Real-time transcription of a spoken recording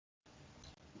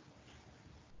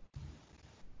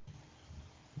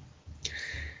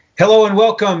Hello and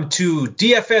welcome to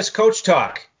DFS Coach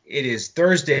Talk. It is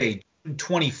Thursday, June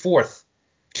 24th,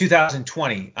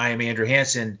 2020. I am Andrew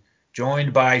Hansen,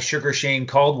 joined by Sugar Shane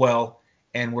Caldwell,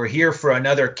 and we're here for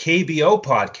another KBO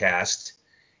podcast.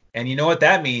 And you know what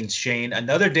that means, Shane?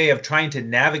 Another day of trying to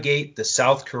navigate the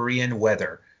South Korean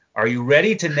weather. Are you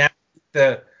ready to navigate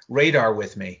the radar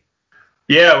with me?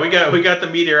 Yeah, we got the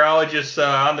meteorologists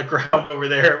on the ground over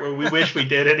there. Well, we wish we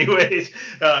did, anyways.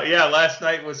 Yeah, last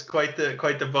night was quite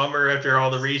the bummer after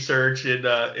all the research, and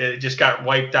it just got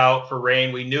wiped out for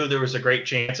rain. We knew there was a great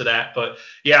chance of that, but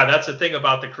yeah, that's the thing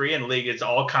about the Korean League. It's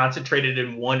all concentrated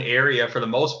in one area for the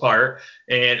most part,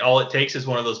 and all it takes is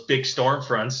one of those big storm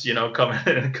fronts,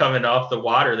 coming off the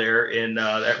water there, and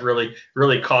that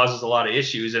really causes a lot of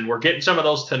issues. And we're getting some of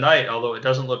those tonight, although it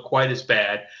doesn't look quite as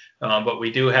bad. But we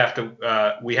do have to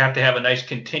have a nice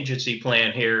contingency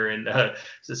plan here and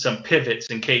some pivots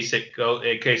in case it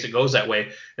goes that way.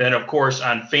 And then of course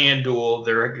on FanDuel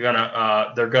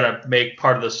they're gonna make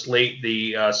part of the slate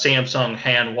the Samsung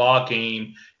Hanwha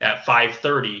game at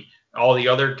 5:30. All the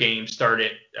other games start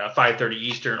at 5:30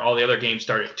 Eastern. All the other games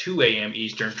start at 2 a.m.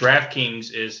 Eastern.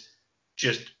 DraftKings is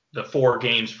just the 4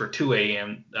 games for 2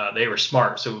 a.m. They were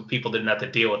smart, so people didn't have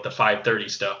to deal with the 5:30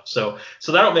 stuff. So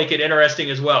that'll make it interesting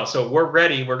as well. So we're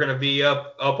ready. We're going to be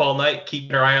up all night,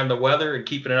 keeping our eye on the weather and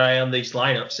keeping an eye on these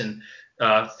lineups and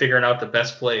figuring out the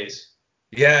best plays.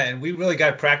 Yeah, and we really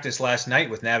got practice last night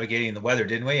with navigating the weather,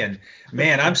 didn't we? And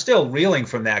man, I'm still reeling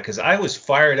from that because I was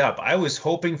fired up. I was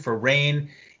hoping for rain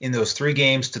in those 3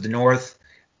 games to the north.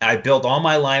 I built all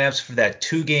my lineups for that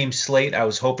 2-game slate I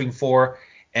was hoping for.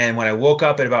 And when I woke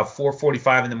up at about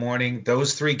 4:45 in the morning,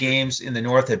 those 3 games in the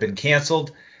north had been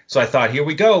canceled. So I thought, here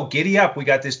we go, giddy up. We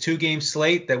got this 2-game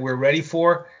slate that we're ready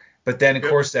for. But then, of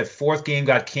course, that 4th game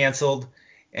got canceled.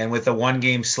 And with the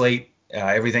 1-game slate,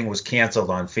 everything was canceled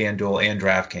on FanDuel and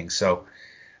DraftKings. So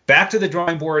back to the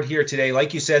drawing board here today.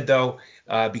 Like you said, though,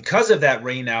 because of that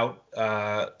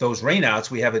those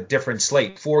rainouts, we have a different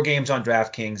slate. 4 games on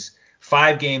DraftKings,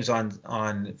 5 games on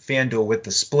FanDuel with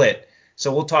the split.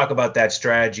 So we'll talk about that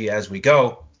strategy as we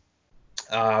go.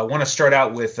 I want to start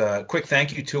out with a quick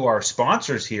thank you to our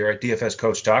sponsors here at DFS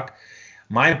Coach Talk.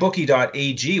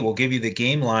 MyBookie.ag will give you the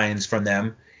game lines from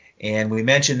them. And we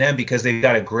mentioned them because they've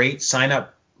got a great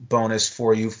sign-up bonus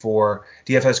for you for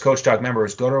DFS Coach Talk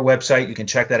members. Go to our website. You can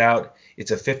check that out.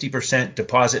 It's a 50%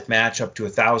 deposit match up to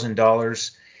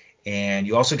 $1,000. And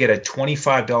you also get a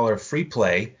 $25 free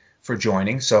play for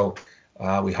joining. So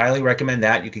we highly recommend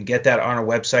that. You can get that on our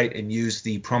website and use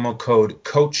the promo code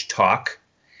CoachTalk.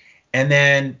 And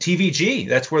then TVG,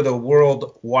 that's where the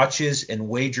world watches and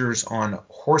wagers on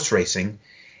horse racing.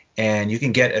 And you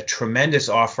can get a tremendous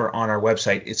offer on our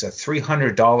website. It's a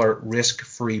 $300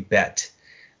 risk-free bet.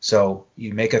 So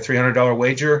you make a $300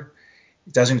 wager,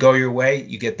 it doesn't go your way,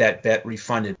 you get that bet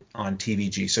refunded on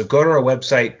TVG. So go to our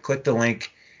website, click the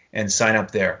link, and sign up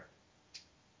there.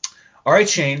 All right,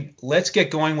 Shane, let's get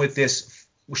going with this.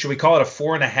 Should we call it a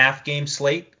 4.5 game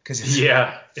slate? Because it's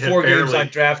 4 games on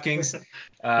DraftKings,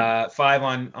 5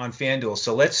 on FanDuel.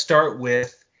 So let's start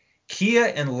with Kia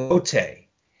and Lotte.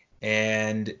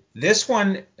 And this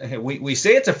one, we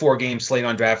say it's a 4-game slate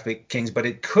on DraftKings, but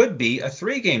it could be a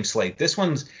 3-game slate. This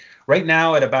one's right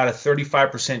now at about a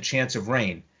 35% chance of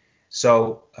rain.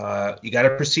 So you got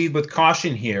to proceed with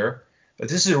caution here. But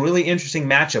this is a really interesting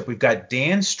matchup. We've got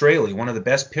Dan Straley, one of the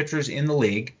best pitchers in the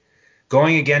league,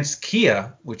 going against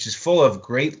Kia, which is full of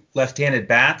great left-handed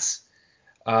bats.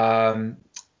 And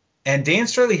Dan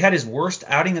Straley had his worst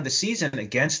outing of the season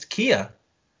against Kia,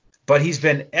 but he's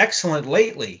been excellent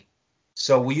lately.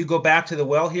 So will you go back to the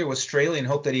well here with Straley and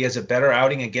hope that he has a better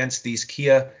outing against these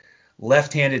Kia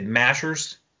left-handed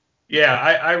mashers? Yeah,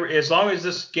 I as long as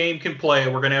this game can play,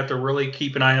 we're going to have to really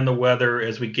keep an eye on the weather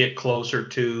as we get closer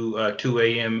to 2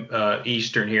 a.m.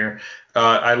 Eastern here.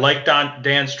 I like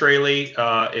Dan Straley.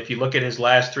 If you look at his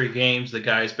last 3 games, the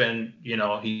guy's been,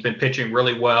 he's been pitching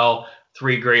really well.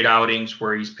 3 great outings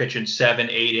where he's pitching 7,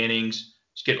 8 innings.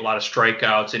 He's getting a lot of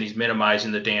strikeouts and he's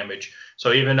minimizing the damage.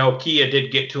 So even though Kia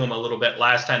did get to him a little bit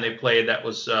last time they played, that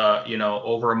was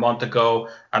over a month ago.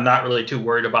 I'm not really too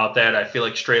worried about that. I feel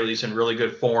like Straley's in really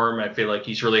good form. I feel like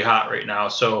he's really hot right now.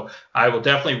 So I will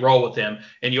definitely roll with him.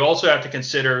 And you also have to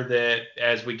consider that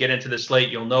as we get into the slate,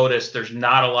 you'll notice there's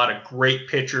not a lot of great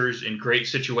pitchers in great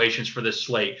situations for this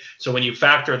slate. So when you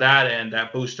factor that in,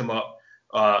 that boosts him up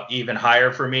even higher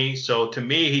for me. So to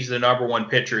me, he's the number 1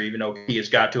 pitcher, even though Kia's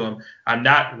got to him. I'm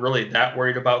not really that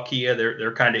worried about Kia.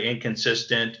 They're kind of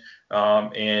inconsistent,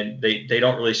 and they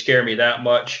don't really scare me that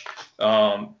much.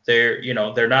 They're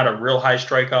not a real high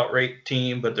strikeout rate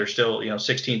team, but they're still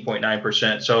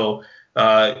 16.9%. So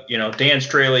Dan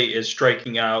Straley is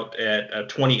striking out at a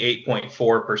 28.4%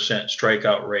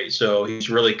 strikeout rate. So he's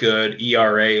really good.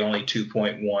 ERA only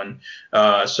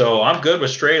 2.1. So I'm good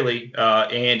with Straley.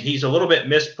 And he's a little bit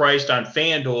mispriced on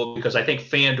FanDuel because I think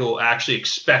FanDuel actually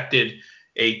expected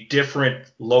a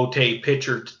different Lotte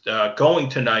pitcher going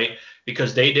tonight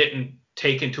because they didn't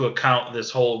take into account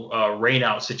this whole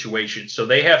rainout situation. So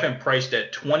they have him priced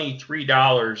at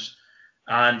 $23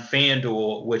 on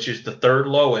FanDuel, which is the third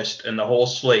lowest in the whole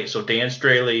slate. So Dan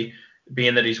Straley,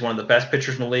 being that he's one of the best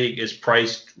pitchers in the league, is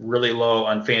priced really low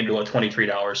on FanDuel at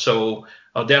 $23. So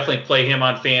I'll definitely play him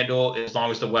on FanDuel as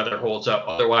long as the weather holds up.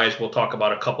 Otherwise, we'll talk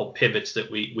about a couple pivots that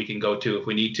we can go to if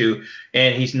we need to.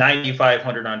 And he's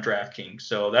 9,500 on DraftKings.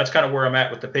 So that's kind of where I'm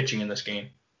at with the pitching in this game.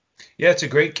 Yeah, it's a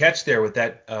great catch there with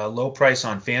that low price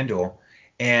on FanDuel.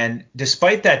 And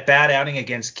despite that bad outing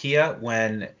against Kia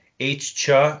when H.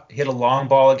 Cha hit a long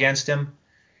ball against him,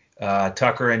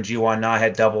 Tucker and Ji-Hwan Na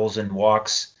had doubles and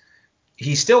walks,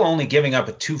 he's still only giving up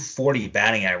a 240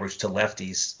 batting average to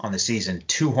lefties on the season,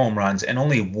 2 home runs, and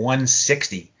only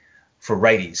 160 for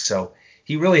righties. So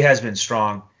he really has been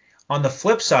strong. On the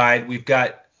flip side, we've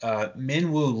got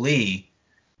Min-Woo Lee,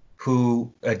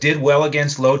 who did well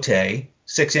against Lotte,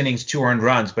 6 innings, 2 earned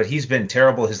runs, but he's been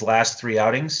terrible his last 3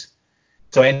 outings.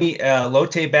 So any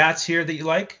Lotte bats here that you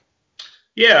like?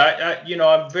 Yeah,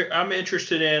 I'm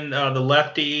interested in the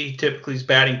lefty. Typically, he's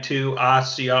batting 2.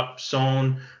 Siop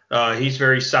Son. He's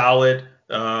very solid,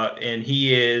 and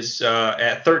he is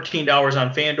at $13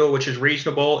 on FanDuel, which is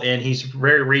reasonable, and he's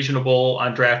very reasonable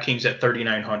on DraftKings at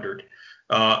 3,900.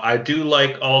 I do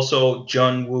like also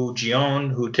Jun Woo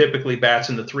Jeon, who typically bats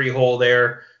in the 3 hole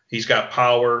there. He's got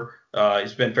power.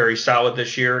 He's been very solid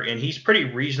this year, and he's pretty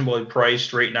reasonably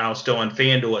priced right now, still on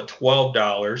FanDuel at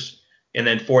 $12, and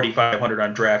then 4,500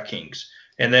 on DraftKings.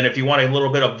 And then if you want a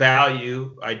little bit of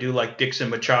value, I do like Dixon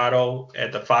Machado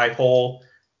at the 5 hole,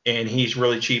 and he's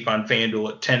really cheap on FanDuel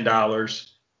at $10.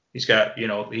 He's got,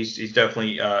 he's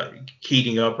definitely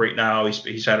heating up right now.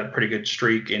 He's had a pretty good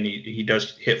streak, and he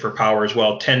does hit for power as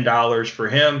well. $10 for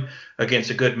him against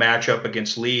a good matchup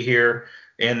against Lee here.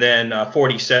 And then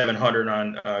 4,700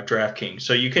 on DraftKings.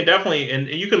 So you can definitely, and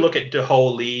you can look at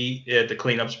DeHo Lee at the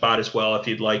cleanup spot as well if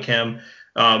you'd like him.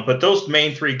 But those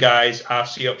main 3 guys,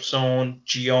 Siop Son,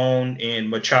 Jeon, and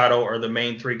Machado, are the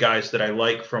main 3 guys that I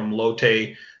like from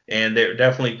Lotte, and they're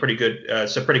definitely pretty good.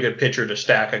 It's a pretty good pitcher to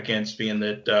stack against, being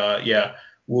that,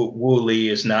 Woo Lee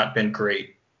has not been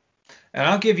great. And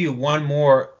I'll give you one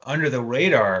more under the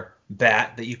radar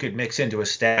bat that you could mix into a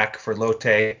stack for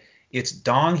Lotte. It's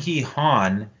Dong Hee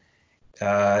Han,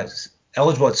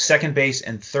 eligible at second base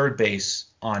and third base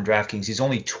on DraftKings. He's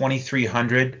only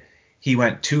 2,300. He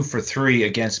went 2 for 3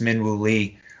 against Min-Woo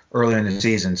Lee earlier in the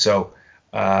season. So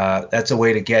that's a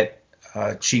way to get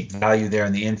cheap value there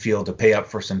in the infield to pay up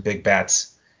for some big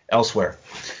bats elsewhere.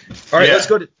 All right,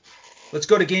 let's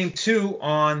go to game 2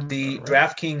 on the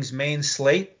DraftKings main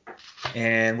slate.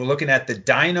 And we're looking at the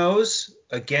Dinos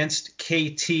against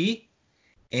KT.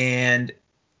 And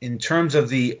in terms of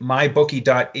the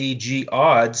mybookie.ag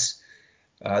odds,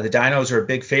 the Dinos are a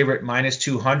big favorite, minus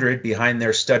 200 behind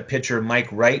their stud pitcher Mike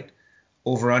Wright,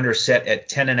 over under set at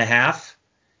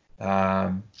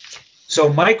 10.5.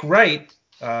 So Mike Wright,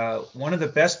 one of the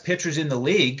best pitchers in the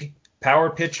league,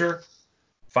 power pitcher,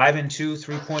 5-2,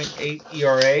 3.8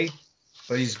 ERA,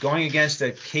 but he's going against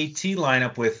a KT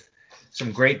lineup with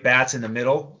some great bats in the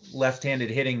middle, left-handed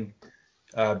hitting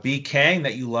B. Kang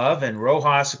that you love, and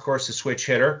Rojas, of course, the switch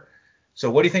hitter.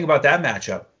 So what do you think about that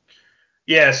matchup?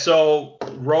 Yeah, so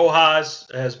Rojas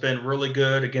has been really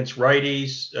good against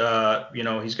righties.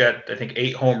 He's got, I think,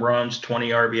 8 home runs,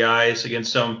 20 RBIs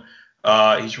against them.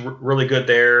 He's really good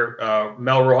there.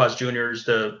 Mel Rojas Jr. is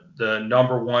the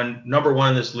number one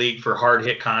in this league for hard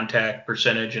hit contact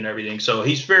percentage and everything. So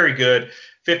he's very good.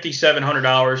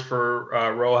 $5,700 for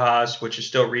Rojas, which is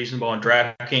still reasonable on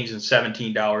DraftKings, and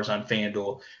 $17 on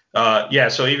FanDuel.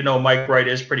 So even though Mike Wright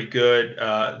is pretty good,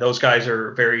 those guys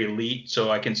are very elite. So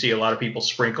I can see a lot of people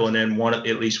sprinkling in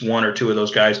at least 1 or 2 of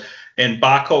those guys. And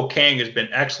Bako Kang has been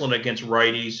excellent against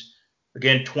righties.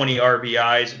 Again, 20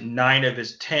 RBIs, 9 of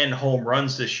his 10 home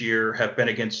runs this year have been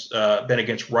against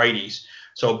righties.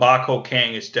 So Bako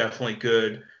Kang is definitely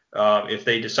good. If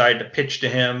they decide to pitch to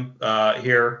him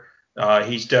here,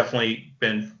 he's definitely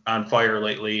been on fire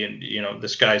lately, and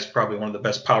this guy's probably one of the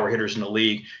best power hitters in the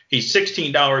league. He's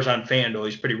 $16 on FanDuel.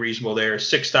 He's pretty reasonable there.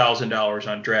 $6,000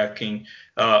 on DraftKings.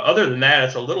 Other than that,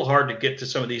 it's a little hard to get to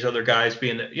some of these other guys,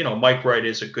 being that Mike Wright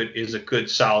is a good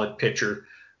solid pitcher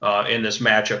in this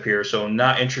matchup here. So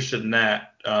not interested in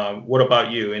that. What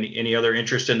about you? Any other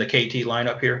interest in the KT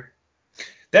lineup here?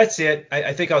 That's it.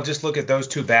 I think I'll just look at those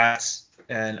two bats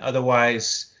and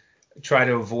otherwise try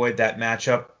to avoid that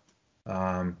matchup.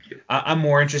 I'm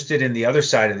more interested in the other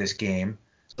side of this game.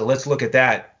 So let's look at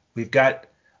that. We've got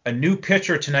a new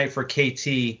pitcher tonight for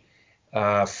KT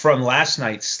from last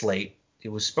night's slate. It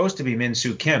was supposed to be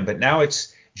Min-Soo Kim, but now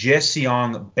it's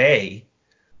Jae-Seong Bae,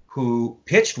 who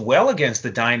pitched well against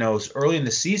the Dinos early in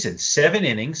the season. 7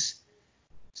 innings,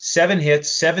 7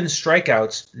 hits, 7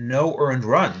 strikeouts, no earned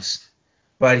runs.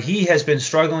 But he has been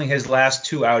struggling his last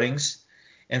 2 outings.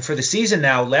 And for the season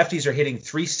now, lefties are hitting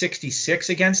 .366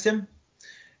 against him,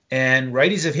 and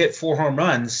righties have hit 4 home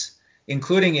runs,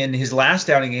 including in his last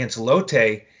outing against Lotte.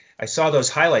 I saw those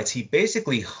highlights. He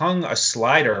basically hung a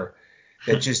slider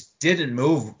that just didn't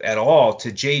move at all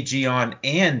to Jay Jeon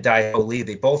and Daiho Lee.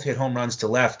 They both hit home runs to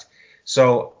left.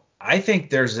 So I think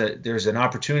there's an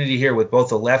opportunity here with both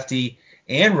the lefty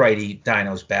and righty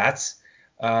Dinos bats.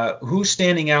 Who's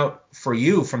standing out for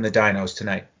you from the Dinos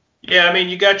tonight? Yeah, I mean,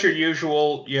 you got your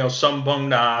usual, Sung Bung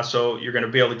Na, so you're going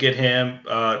to be able to get him.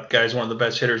 Guy's one of the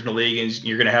best hitters in the league, and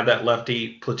you're going to have that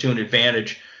lefty platoon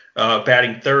advantage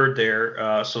batting third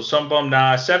there. So Sung Bung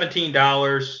Na,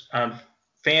 $17 on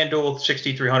FanDuel,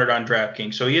 $6,300 on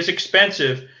DraftKings. So he is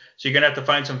expensive, so you're going to have to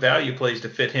find some value plays to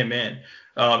fit him in.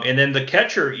 And then the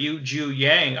catcher, Yu Ju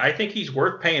Yang, I think he's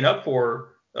worth paying up for,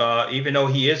 even though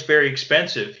he is very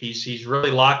expensive. He's really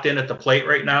locked in at the plate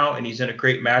right now, and he's in a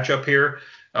great matchup here.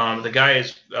 The guy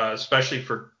is, especially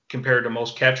for compared to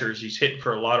most catchers, he's hitting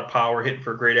for a lot of power, hitting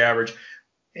for a great average.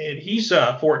 And he's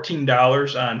 $14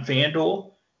 on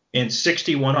FanDuel and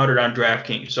 $6,100 on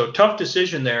DraftKings. So tough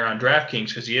decision there on DraftKings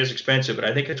because he is expensive, but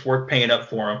I think it's worth paying up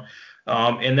for him.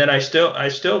 And then I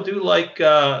still do like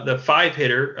the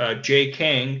 5-hitter, Jay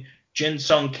Kang, Jin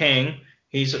Sung Kang.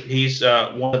 He's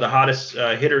one of the hottest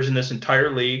hitters in this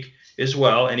entire league as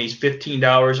well, and he's $15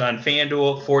 on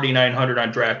FanDuel, $4,900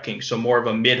 on DraftKings, so more of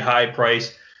a mid-high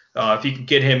price. If you can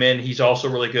get him in, he's also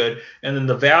really good. And then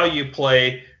the value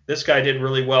play, this guy did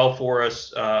really well for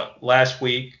us last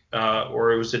week,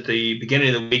 or it was at the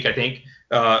beginning of the week, I think.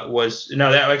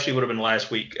 That actually would have been last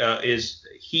week. Is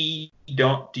Hee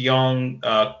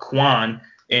Deong Kwan,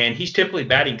 and he's typically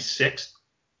batting 6th.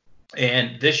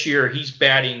 And this year he's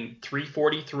batting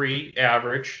 .343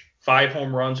 average, 5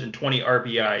 home runs and 20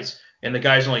 RBIs. And the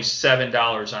guy's only $7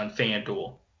 on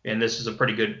FanDuel. And this is a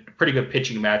pretty good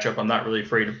pitching matchup. I'm not really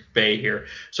afraid of Bae here.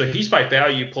 So he's my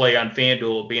value play on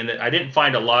FanDuel, being that I didn't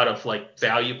find a lot of like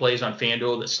value plays on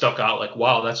FanDuel that stuck out like,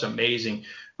 wow, that's amazing.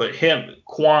 But him,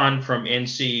 Kwan from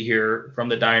NC here from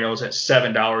the Dinos at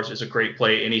 $7 is a great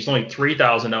play. And he's only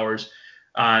 $3,000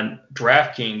 on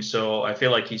DraftKings, so I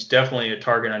feel like he's definitely a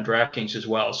target on DraftKings as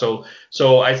well. So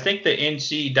I think the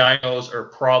NC Dinos are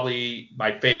probably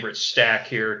my favorite stack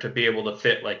here to be able to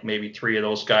fit like maybe 3 of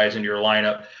those guys in your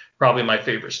lineup. Probably my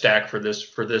favorite stack for this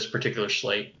particular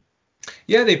slate.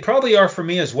 Yeah, they probably are for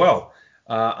me as well.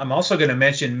 I'm also going to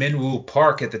mention Min-Woo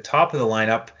Park at the top of the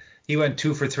lineup. He went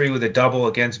 2 for 3 with a double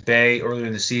against Bae earlier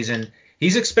in the season.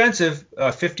 He's expensive,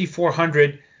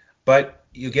 $5,400, but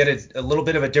you get a little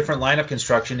bit of a different lineup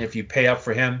construction if you pay up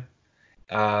for him.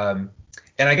 And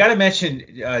I got to mention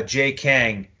Jay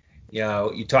Kang.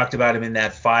 You talked about him in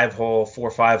that 4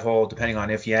 or 5 hole, depending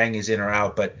on if Yang is in or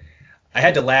out. But I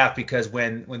had to laugh because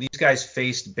when these guys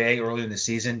faced Bae early in the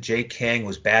season, Jay Kang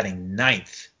was batting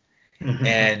 9th.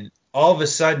 And all of a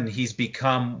sudden, he's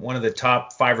become one of the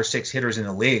top 5 or 6 hitters in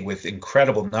the league with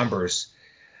incredible numbers.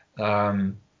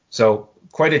 So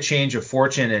quite a change of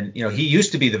fortune. And, he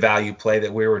used to be the value play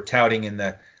that we were touting in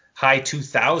the high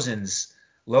 2,000s,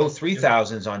 low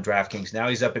 3,000s on DraftKings. Now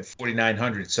he's up at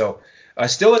 4,900. So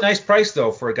still a nice price,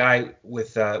 though, for a guy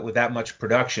with that much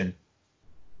production.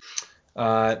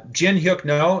 Jin Hyuk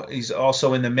No, he's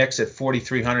also in the mix at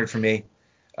 4,300 for me.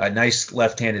 A nice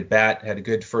left-handed bat. Had a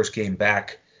good first game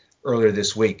back earlier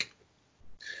this week.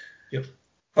 Yep.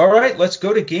 All right, let's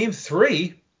go to game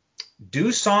 3.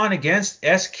 Doosan against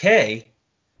SK.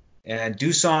 And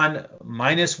Doosan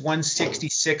minus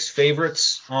 166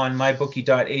 favorites on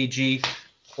mybookie.ag,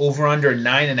 over under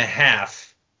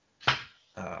 9.5.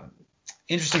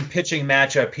 Interesting pitching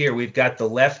matchup here. We've got the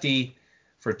lefty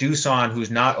for Doosan,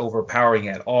 who's not overpowering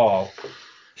at all,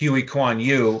 Huey Kwan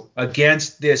Yu,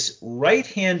 against this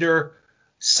right-hander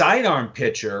sidearm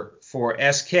pitcher for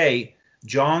SK,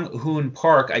 Jong Hoon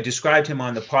Park. I described him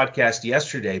on the podcast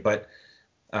yesterday, but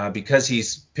because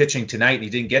he's pitching tonight and he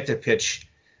didn't get to pitch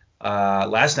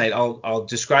last night, I'll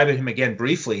describe him again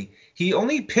briefly. He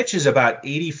only pitches about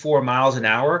 84 miles an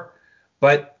hour,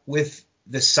 but with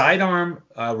the sidearm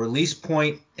release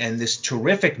point and this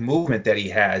terrific movement that he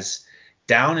has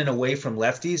down and away from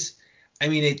lefties, I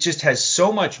mean, it just has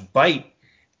so much bite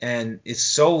and it's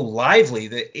so lively.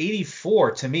 The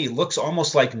 84 to me looks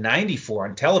almost like 94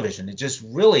 on television. It just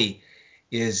really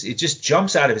is. It just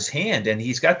jumps out of his hand, and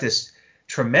he's got this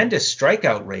tremendous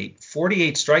strikeout rate,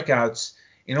 48 strikeouts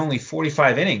in only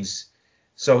 45 innings.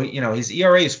 So, his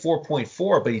ERA is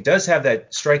 4.4, but he does have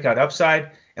that strikeout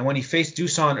upside. And when he faced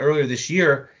Doosan earlier this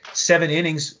year, 7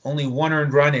 innings, only 1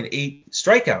 earned run and 8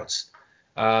 strikeouts.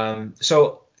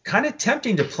 So kind of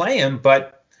tempting to play him,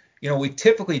 but, we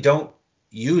typically don't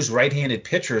use right-handed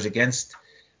pitchers against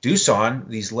Doosan,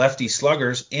 these lefty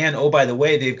sluggers. And, oh, by the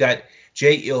way, they've got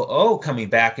J-Il-O coming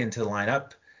back into the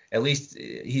lineup. At least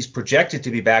he's projected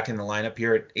to be back in the lineup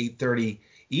here at 8:30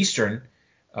 Eastern.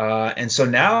 And so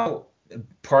now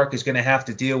Park is going to have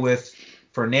to deal with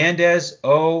Fernandez,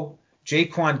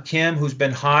 Jaquan Kim, who's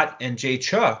been hot, and Jay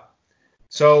Cha.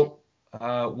 So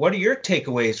what are your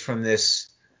takeaways from this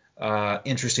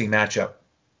interesting matchup?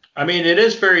 I mean, it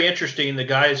is very interesting. The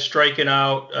guy is striking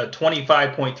out a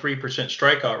 25.3%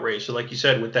 strikeout rate. So like you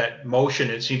said, with that motion,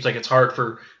 it seems like it's hard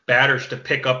for batters to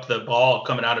pick up the ball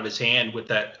coming out of his hand with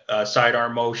that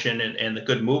sidearm motion and the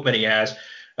good movement he has.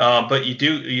 But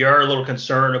you are a little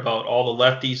concerned about all the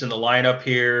lefties in the lineup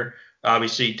here.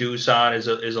 Obviously, Doosan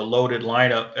is a loaded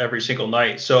lineup every single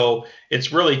night. So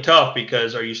it's really tough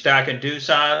because are you stacking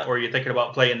Doosan or are you thinking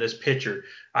about playing this pitcher?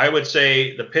 I would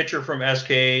say the pitcher from SK,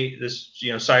 this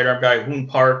sidearm guy, Hoon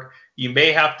Park, you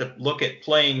may have to look at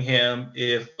playing him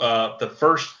if the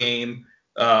first game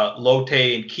Lotte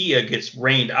and Kia gets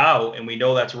rained out, and we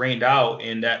know that's rained out,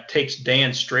 and that takes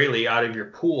Dan Straley out of your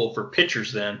pool for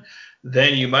pitchers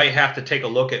then you might have to take a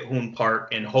look at Hoon Park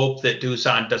and hope that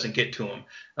Doosan doesn't get to him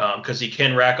because he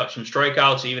can rack up some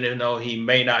strikeouts, even though he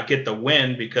may not get the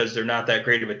win because they're not that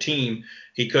great of a team.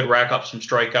 He could rack up some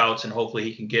strikeouts, and hopefully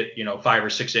he can get 5 or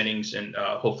 6 innings and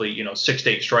hopefully 6 to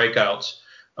 8 strikeouts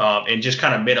and just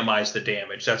kind of minimize the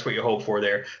damage. That's what you hope for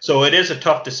there. So it is a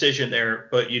tough decision there,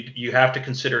 but you have to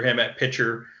consider him at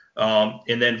pitcher.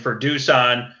 And then for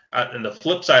Doosan, on the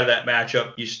flip side of that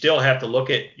matchup, you still have to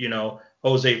look at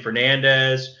Jose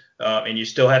Fernandez, and you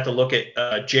still have to look at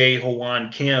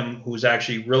Jae-Hwan Kim, who's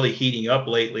actually really heating up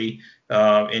lately.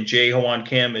 And Jae-Hwan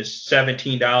Kim is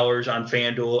 $17 on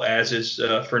FanDuel, as is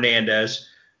Fernandez.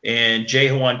 And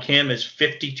Jae-Hwan Kim is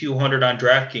 $5,200 on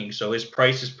DraftKings, so his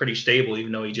price is pretty stable,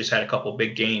 even though he just had a couple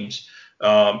big games.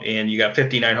 And you got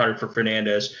 $5,900 for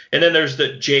Fernandez. And then there's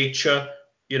the Jay Cha,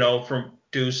 from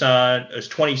Doosan is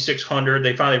 $2,600.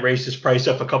 They finally raised his price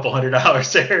up a couple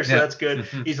 $100 there, so that's good.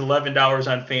 He's $11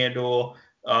 on FanDuel.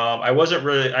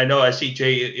 I know I see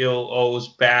J-Il-O's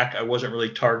back. I wasn't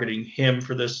really targeting him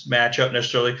for this matchup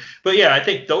necessarily. But yeah, I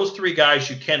think those 3 guys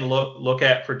you can look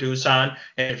at for Doosan.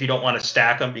 And if you don't want to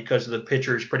stack them because the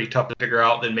pitcher is pretty tough to figure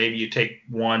out, then maybe you take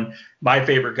one. My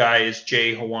favorite guy is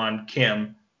Jae-Hwan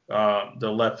Kim,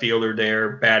 the left fielder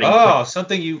there, batting. Oh,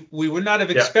 something we would not have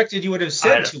expected you would have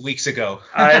said 2 weeks ago.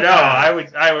 I know.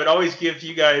 I would always give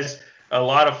you guys a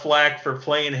lot of flack for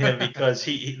playing him because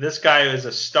this guy is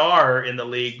a star in the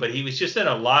league, but he was just in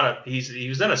he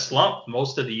was in a slump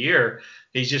most of the year.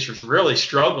 He's just really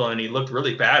struggling. He looked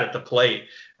really bad at the plate.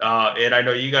 And I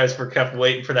know you guys kept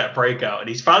waiting for that breakout, and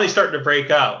he's finally starting to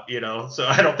break out, So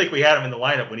I don't think we had him in the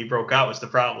lineup when he broke out was the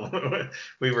problem.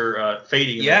 We were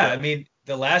fading him. Yeah, I mean,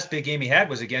 the last big game he had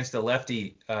was against a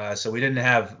lefty, so we didn't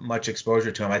have much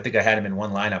exposure to him. I think I had him in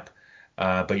one lineup.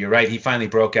 But you're right, he finally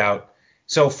broke out.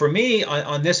 So for me,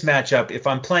 on this matchup, if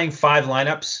I'm playing 5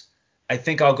 lineups, I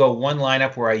think I'll go one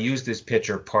lineup where I use this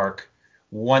pitcher, Park,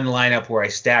 one lineup where I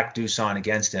stack Doosan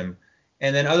against him.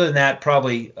 And then other than that,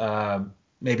 probably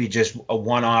maybe just a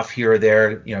one-off here or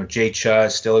there. Jay Cha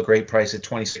is still a great price at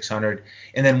 $2,600.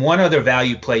 And then one other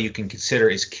value play you can consider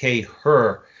is K.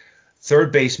 Herr,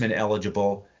 third baseman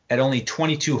eligible at only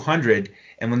 $2,200.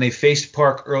 And when they faced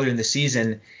Park earlier in the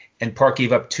season and Park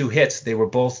gave up 2 hits, they were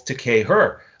both to K.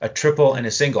 Herr, a triple and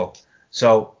a single.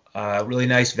 So really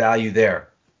nice value there.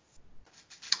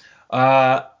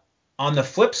 On the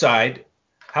flip side,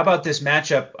 how about this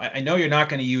matchup? I know you're not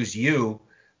going to use the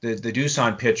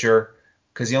Doosan pitcher,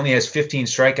 because he only has 15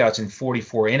 strikeouts in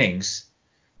 44 innings.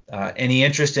 Any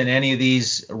interest in any of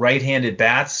these right-handed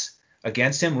bats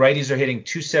against him? Righties are hitting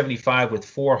 .275 with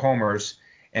 4 homers,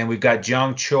 and we've got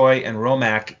Jung Choi and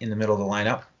Romack in the middle of the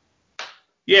lineup.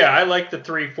 Yeah, I like the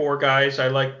 3-4 guys. I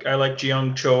like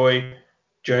Jung Choi,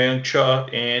 Jung Cha,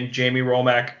 and Jamie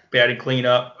Romack batting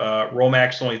cleanup.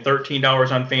 Romack's only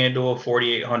 $13 on FanDuel,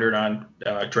 $4,800 on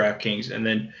DraftKings, and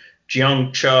then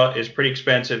Jung Cha is pretty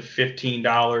expensive,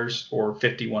 $15 or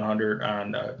 $5,100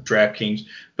 on DraftKings.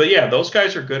 But yeah, those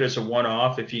guys are good as a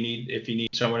one-off if you need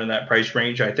someone in that price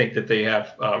range. I think that they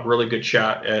have a really good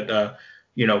shot at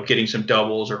getting some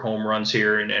doubles or home runs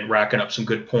here and racking up some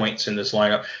good points in this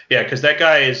lineup. Yeah, because that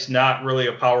guy is not really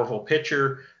a powerful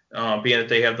pitcher. Being that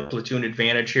they have the platoon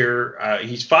advantage here,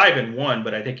 he's 5-1,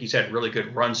 but I think he's had really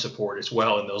good run support as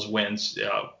well in those wins.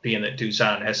 Being that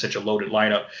Doosan has such a loaded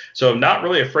lineup, so I'm not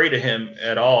really afraid of him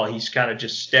at all. He's kind of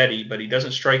just steady, but he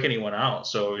doesn't strike anyone out.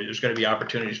 So there's going to be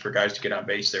opportunities for guys to get on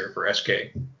base there for SK.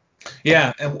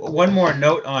 Yeah, and one more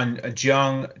note on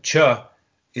Jung Cha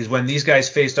is when these guys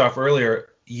faced off earlier,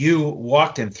 you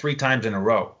walked him 3 times in a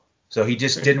row. So he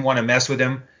just didn't want to mess with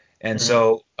him. And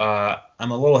so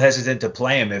I'm a little hesitant to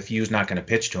play him if Yu's not going to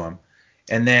pitch to him.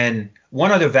 And then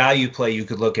one other value play you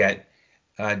could look at,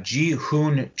 Ji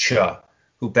Hoon Cha,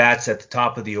 who bats at the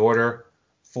top of the order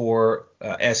for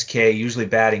SK, usually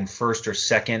batting first or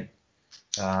second.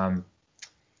 The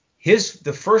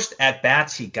first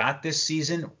at-bats he got this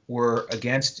season were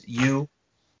against Yu,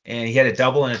 and he had a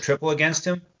double and a triple against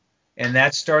him. And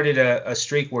that started a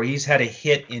streak where he's had a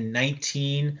hit in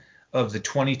 19 of the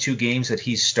 22 games that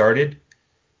he's started.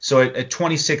 So at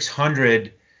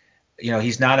 2,600,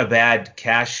 he's not a bad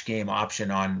cash game option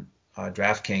on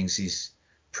DraftKings. He's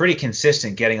pretty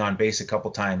consistent, getting on base a couple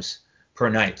times per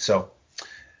night. So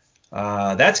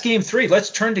that's game 3. Let's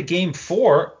turn to game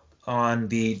 4 on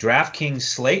the DraftKings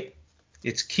slate.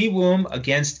 It's Kiwoom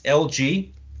against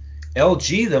LG.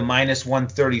 LG, the minus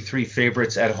 133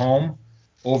 favorites at home,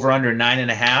 over under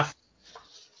 9.5.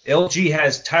 LG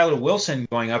has Tyler Wilson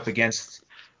going up against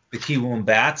the Kiwoom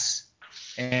Bats,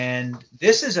 and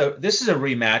this is a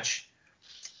rematch.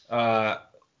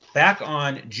 Back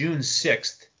on June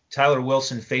 6th, Tyler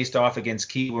Wilson faced off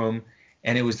against Kiwoom,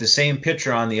 and it was the same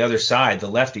pitcher on the other side, the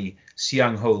lefty,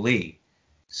 Seung-Ho Lee.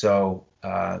 So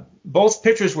both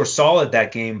pitchers were solid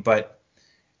that game, but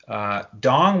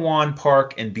Dongwon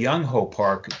Park and Byung-Ho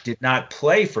Park did not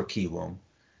play for Kiwoom.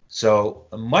 So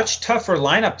a much tougher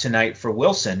lineup tonight for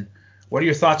Wilson. What are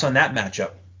your thoughts on that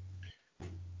matchup?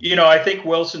 I think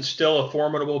Wilson's still a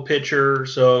formidable pitcher,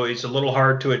 so it's a little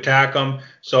hard to attack him.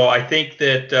 So I think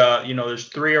that there's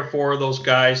 3 or 4 of those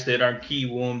guys that are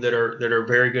Kiwoom that are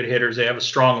very good hitters. They have a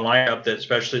strong lineup, that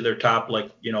especially their top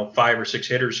 5 or 6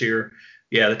 hitters here.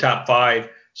 Yeah, the top 5.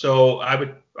 So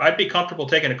I'd be comfortable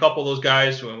taking a couple of those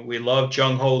guys. We love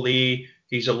Jung-Ho Lee.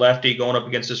 He's a lefty going up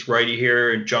against this righty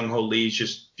here, and Jung-Ho Lee's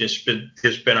just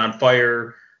been on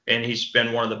fire, and he's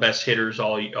been one of the best hitters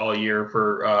all year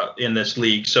for in this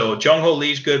league. So Jung-Ho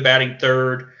Lee's good, batting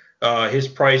third. His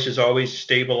price is always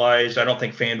stabilized. I don't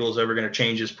think FanDuel is ever going to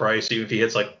change his price, even if he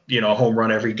hits a home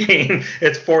run every game.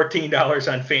 It's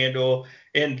 $14 on FanDuel,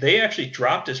 and they actually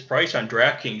dropped his price on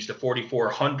DraftKings to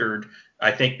 $4,400.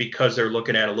 I think because they're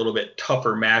looking at a little bit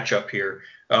tougher matchup here.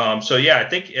 So yeah, I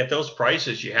think at those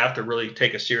prices you have to really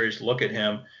take a serious look at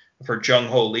him for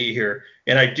Jung-Ho Lee here.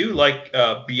 And I do like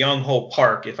Byung-Ho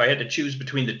Park. If I had to choose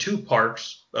between the 2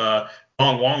 parks,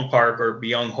 Dongwon Park or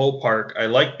Byung-Ho Park, I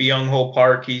like Byung-Ho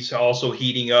Park. He's also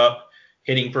heating up,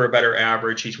 hitting for a better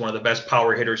average. He's one of the best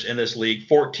power hitters in this league.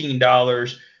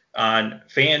 $14 on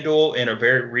FanDuel and a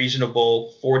very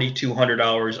reasonable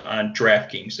 $4,200 on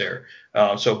DraftKings there.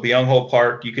 So Byung-Ho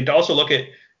Park. You can also look at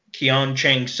Keon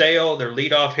Chang Seo, their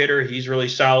leadoff hitter. He's really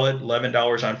solid. $11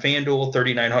 on FanDuel,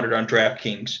 $3,900 on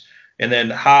DraftKings. And then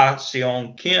Ha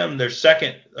Seong Kim, their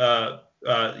second, guy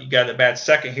that bats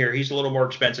second here. He's a little more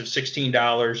expensive, $16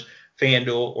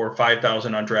 FanDuel or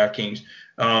 $5,000 on DraftKings.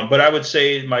 But I would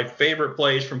say my favorite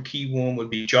plays from Kiwoom would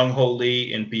be Jung-Ho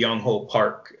Lee and Byung-Ho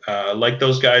Park. Like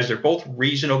those guys, they're both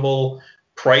reasonable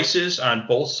prices on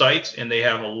both sites, and they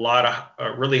have a lot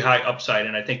of really high upside,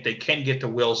 and I think they can get to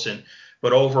Wilson.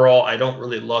 But overall, I don't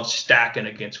really love stacking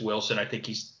against Wilson. I think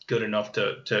he's good enough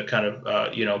to kind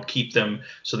of keep them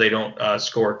so they don't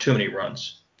score too many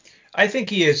runs. I think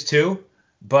he is too,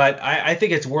 but I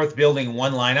think it's worth building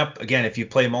one lineup, again, if you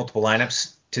play multiple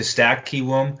lineups, to stack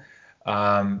Kiwoom,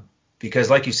 because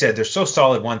like you said, they're so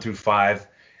solid 1 through 5,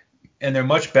 and they're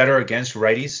much better against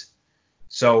righties.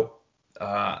 So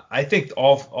I think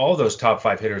all of those top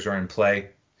 5 hitters are in play.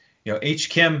 H.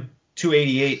 Kim,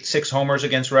 288, 6 homers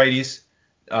against righties.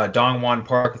 Dongwon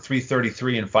Park,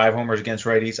 333 and 5 homers against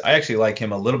righties. I actually like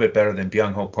him a little bit better than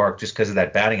Byung-Ho Park just because of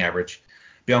that batting average.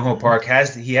 Byung-Ho Park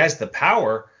has the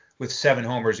power with 7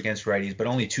 homers against righties, but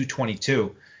only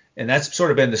 222. And that's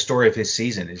sort of been the story of his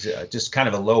season, is just kind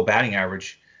of a low batting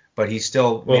average, but he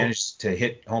still managed to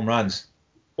hit home runs.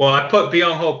 Well, I put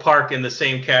Byung-Ho Park in the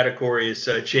same category as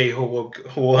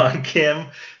Jae-Hwan Kim,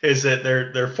 is that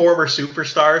they're former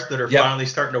superstars that are finally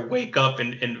starting to wake up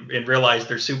and realize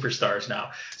they're superstars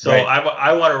now. So right.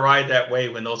 I want to ride that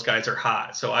wave when those guys are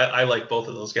hot. So I like both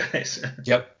of those guys.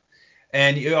 Yep.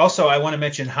 And also I want to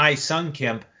mention Hai Sung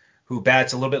Kim, who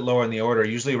bats a little bit lower in the order,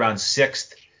 usually around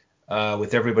sixth,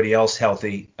 with everybody else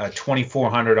healthy.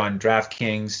 2,400 on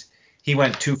DraftKings. He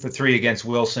went 2 for 3 against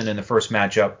Wilson in the first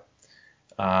matchup,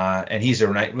 and he's a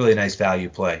really nice value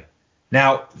play.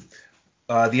 Now,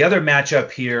 the other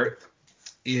matchup here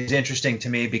is interesting to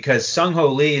me because Sung-Ho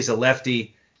Lee is a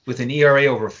lefty with an ERA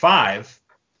over 5,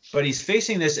 but he's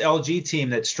facing this LG team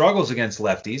that struggles against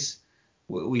lefties.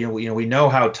 We know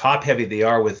how top-heavy they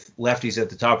are with lefties at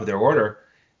the top of their order.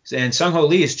 And Sung-Ho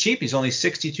Lee is cheap. He's only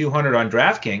 6,200 on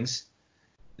DraftKings.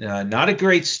 Not a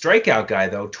great strikeout guy,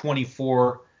 though.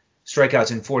 24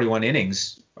 strikeouts in 41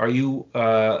 innings. Are you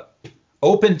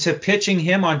open to pitching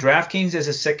him on DraftKings as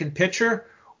a second pitcher,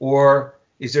 or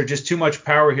is there just too much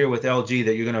power here with LG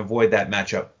that you're going to avoid that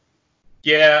matchup?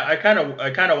 Yeah, I kind of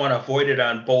want to avoid it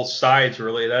on both sides,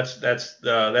 really. That's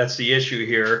the issue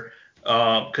here,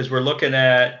 because we're looking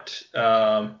at.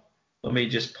 Let me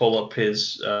just pull up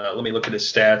his. Let me look at his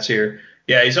stats here.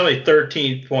 Yeah, he's only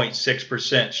 13.6%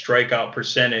 strikeout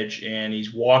percentage, and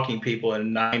he's walking people at a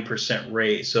 9%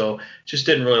 rate. So just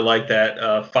didn't really like that.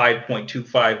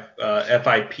 5.25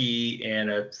 FIP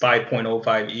and a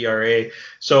 5.05 ERA.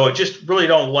 So just really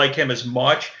don't like him as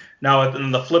much. Now, on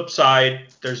the flip side,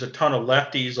 there's a ton of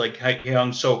lefties like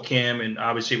Hyun Soo Kim and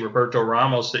obviously Roberto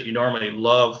Ramos that you normally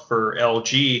love for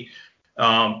LG,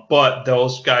 but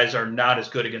those guys are not as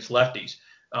good against lefties.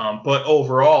 But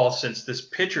overall, since this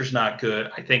pitcher's not good,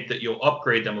 I think that you'll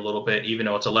upgrade them a little bit, even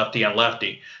though it's a lefty on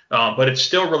lefty. But it's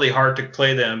still really hard to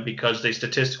play them because they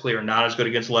statistically are not as good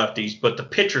against lefties, but the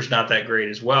pitcher's not that great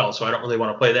as well, so I don't really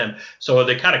want to play them. So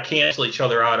they kind of cancel each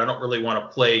other out. I don't really want to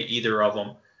play either of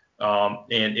them.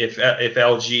 And if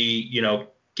LG,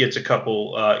 gets a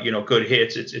couple, good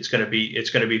hits, it's going to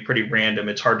be pretty random.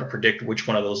 It's hard to predict which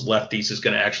one of those lefties is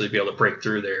going to actually be able to break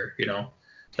through there. That's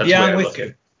the way I look at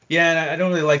it. Yeah, and I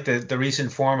don't really like the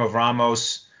recent form of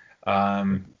Ramos.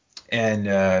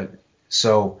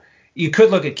 So you could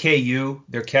look at KU,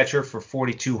 their catcher, for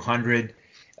 4,200.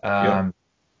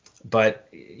 But,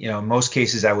 in most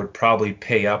cases, I would probably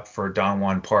pay up for Don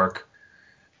Juan Park.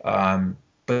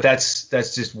 But that's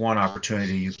just one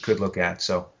opportunity you could look at.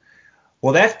 So,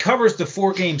 well, that covers the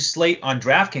 4-game slate on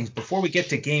DraftKings. Before we get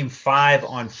to Game 5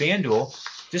 on FanDuel,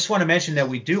 just want to mention that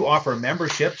we do offer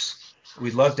memberships.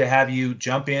 We'd love to have you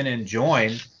jump in and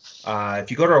join.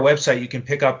 If you go to our website, you can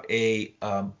pick up a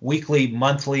weekly,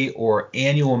 monthly, or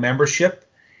annual membership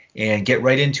and get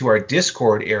right into our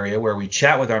Discord area where we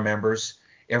chat with our members.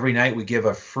 Every night we give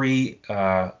a free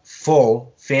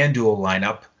full FanDuel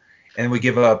lineup, and we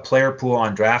give a player pool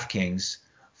on DraftKings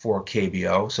for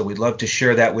KBO. So we'd love to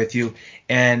share that with you.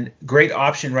 And great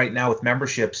option right now with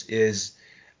memberships is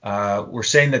we're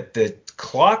saying that the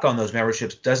clock on those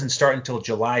memberships doesn't start until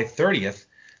July 30th.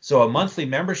 So a monthly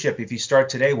membership, if you start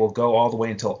today, will go all the way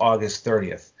until August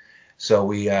 30th. So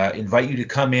we invite you to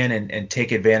come in and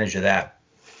take advantage of that.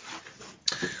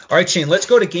 All right, Shane, let's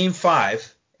go to Game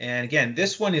 5. And again,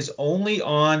 this one is only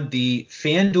on the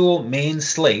FanDuel main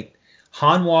slate.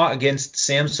 Hanwha against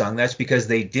Samsung. That's because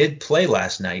they did play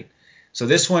last night. So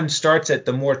this one starts at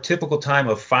the more typical time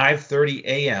of 5:30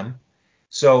 a.m.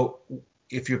 So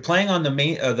if you're playing on the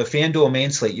FanDuel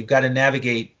main slate, you've got to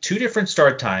navigate 2 different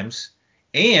start times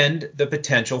and the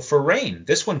potential for rain.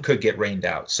 This one could get rained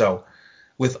out. So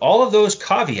with all of those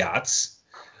caveats,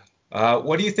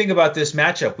 what do you think about this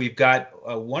matchup? We've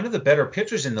got one of the better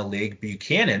pitchers in the league,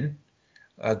 Buchanan,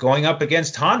 going up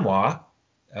against Hanwha.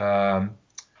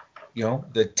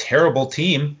 The terrible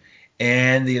team,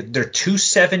 and they're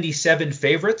 277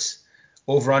 favorites,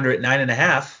 over under at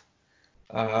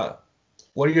 9.5.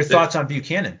 What are your thoughts on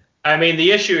Buchanan? I mean,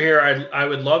 the issue here, I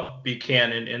would love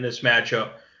Buchanan in this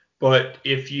matchup, but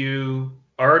if you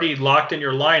already locked in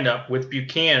your lineup with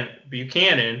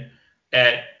Buchanan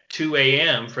at 2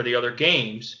 a.m. for the other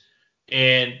games,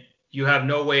 and you have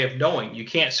no way of knowing, you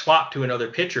can't swap to another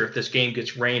pitcher if this game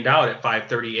gets rained out at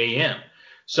 5:30 a.m.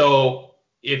 So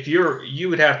if you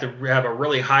would have to have a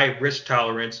really high risk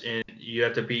tolerance, and you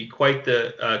have to be quite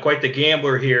the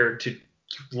gambler here to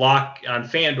lock on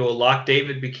FanDuel, lock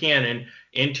David Buchanan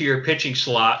into your pitching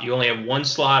slot. You only have one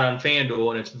slot on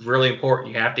FanDuel, and it's really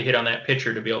important. You have to hit on that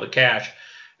pitcher to be able to cash.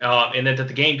 And then if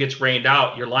the game gets rained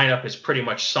out, your lineup is pretty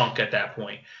much sunk at that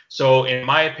point. So in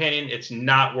my opinion, it's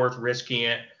not worth risking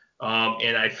it.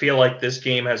 And I feel like this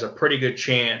game has a pretty good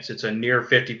chance. It's a near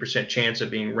 50% chance of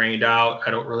being rained out.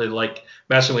 I don't really like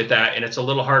messing with that. And it's a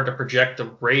little hard to project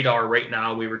the radar right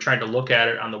now. We were trying to look at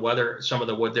it on the weather, some of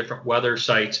the different weather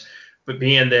sites, but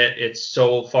being that it's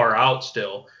so far out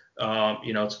still,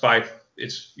 it's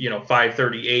it's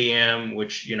 5:30 a.m.,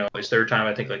 which is their time,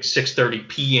 I think, like 6:30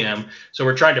 p.m. So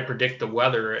we're trying to predict the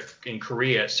weather in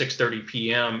Korea at 6:30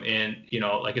 p.m. And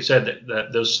like I said,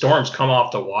 those storms come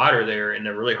off the water there, and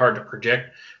they're really hard to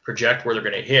project where they're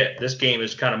going to hit. This game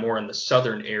is kind of more in the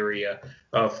southern area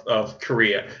of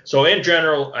Korea. So in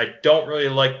general, I don't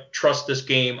really trust this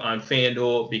game on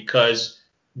FanDuel because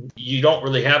you don't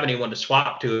really have anyone to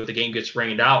swap to if the game gets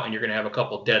rained out, and you're going to have a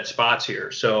couple dead spots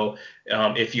here. So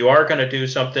if you are going to do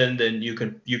something, then you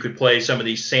could play some of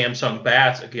these Samsung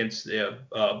bats against the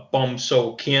Bum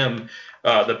So Kim,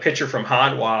 the pitcher from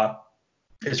Hanwha.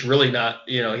 Is really not,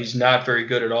 he's not very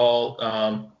good at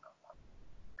all.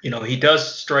 He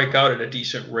does strike out at a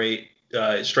decent rate,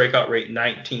 strikeout rate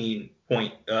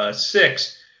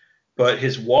 19.6. But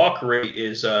his walk rate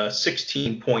is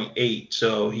 16.8,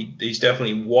 so he's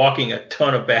definitely walking a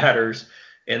ton of batters.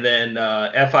 And then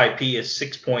FIP is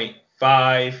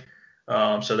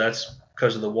 6.5, so that's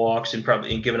because of the walks and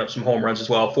probably giving up some home runs as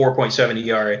well. 4.7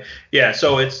 ERA. Yeah,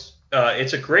 so it's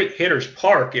a great hitter's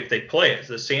park if they play it.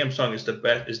 The Samsung is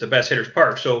the best hitter's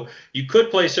park. So you could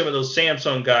play some of those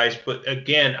Samsung guys, but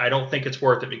again, I don't think it's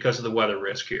worth it because of the weather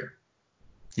risk here.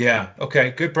 Yeah. Okay.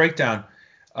 Good breakdown.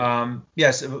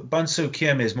 Yes, Bun-Soo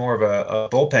Kim is more of a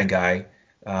bullpen guy.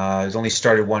 He's only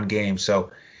started one game,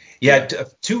 so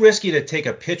too risky to take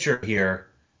a pitcher here.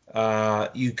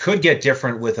 You could get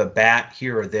different with a bat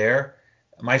here or there.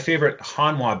 My favorite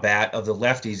Hanwha bat of the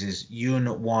lefties is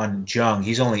Yoon-Won Jung.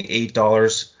 He's only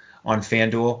 $8 on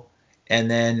FanDuel, and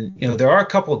then there are a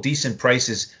couple decent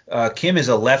prices. Kim is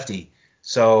a lefty,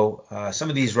 so some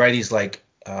of these righties like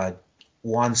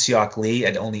Won Seok Lee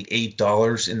at only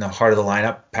 $8 in the heart of the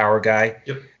lineup, power guy.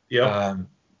 Yep.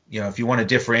 If you want to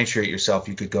differentiate yourself,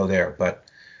 you could go there. But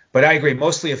I agree,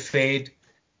 mostly a fade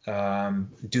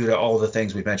due to all the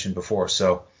things we mentioned before.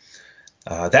 So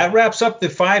that wraps up the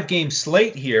 5-game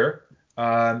slate here.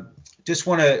 Just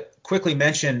want to quickly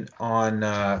mention on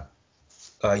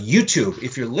YouTube,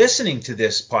 if you're listening to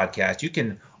this podcast, you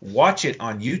can watch it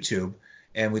on YouTube,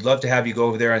 and we'd love to have you go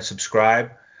over there and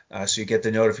subscribe. So you get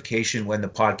the notification when the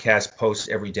podcast posts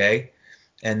every day.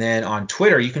 And then on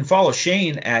Twitter, you can follow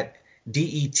Shane at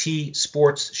DET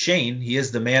Sports Shane. He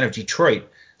is the man of Detroit.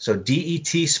 So DET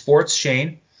Sports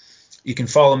Shane. You can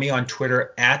follow me on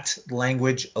Twitter at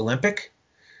Language Olympic.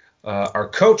 Our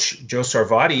coach, Joe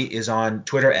Sarvadi, is on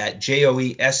Twitter at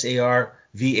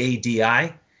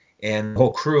JoeSarvadi. And the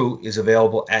whole crew is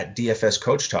available at DFS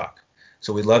Coach Talk.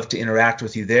 So we'd love to interact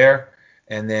with you there.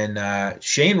 And then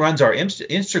Shane runs our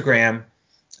Instagram,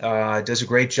 does a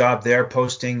great job there,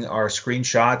 posting our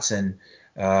screenshots and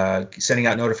sending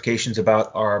out notifications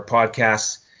about our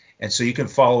podcasts. And so you can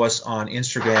follow us on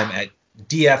Instagram at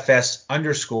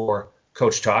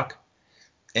DFS_Coach Talk.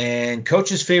 And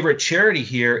Coach's favorite charity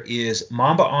here is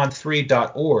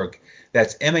MambaOn3.org.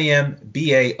 That's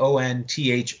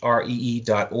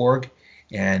MAMBAONTHREE.org.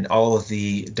 And all of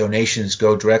the donations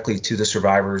go directly to the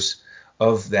survivors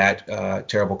of that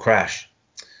terrible crash.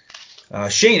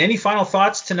 Shane, any final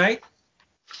thoughts tonight?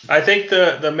 I think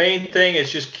the main thing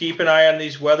is just keep an eye on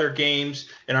these weather games,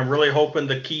 and I'm really hoping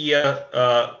the Kia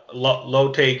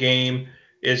Lotte game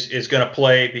is going to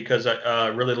play because I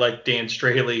really like Dan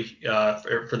Straley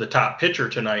for the top pitcher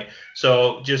tonight.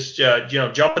 So just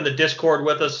jump in the Discord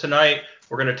with us tonight.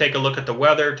 We're going to take a look at the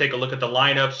weather, take a look at the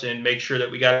lineups, and make sure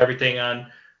that we got everything on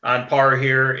par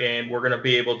here, and we're going to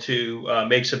be able to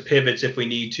make some pivots if we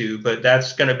need to. But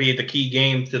that's going to be the key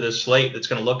game to the slate that's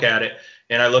going to look at it.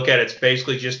 And I look at it's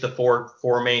basically just the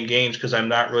four main games because I'm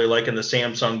not really liking the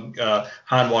Samsung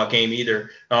Hanwha game either.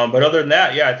 But other than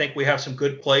that, I think we have some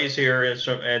good plays here and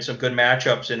some good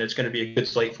matchups, and it's going to be a good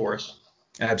slate for us.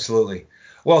 Absolutely.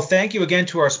 Well, thank you again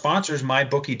to our sponsors,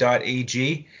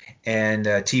 MyBookie.ag and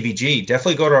TVG.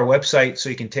 Definitely go to our website so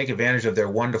you can take advantage of their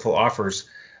wonderful offers.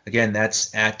 Again,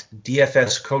 that's at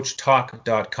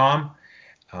dfscoachtalk.com.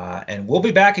 And we'll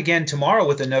be back again tomorrow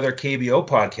with another KBO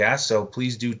podcast, so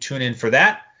please do tune in for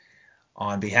that.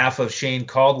 On behalf of Shane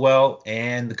Caldwell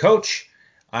and the coach,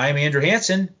 I'm Andrew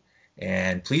Hansen,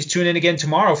 and please tune in again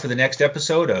tomorrow for the next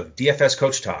episode of DFS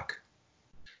Coach Talk.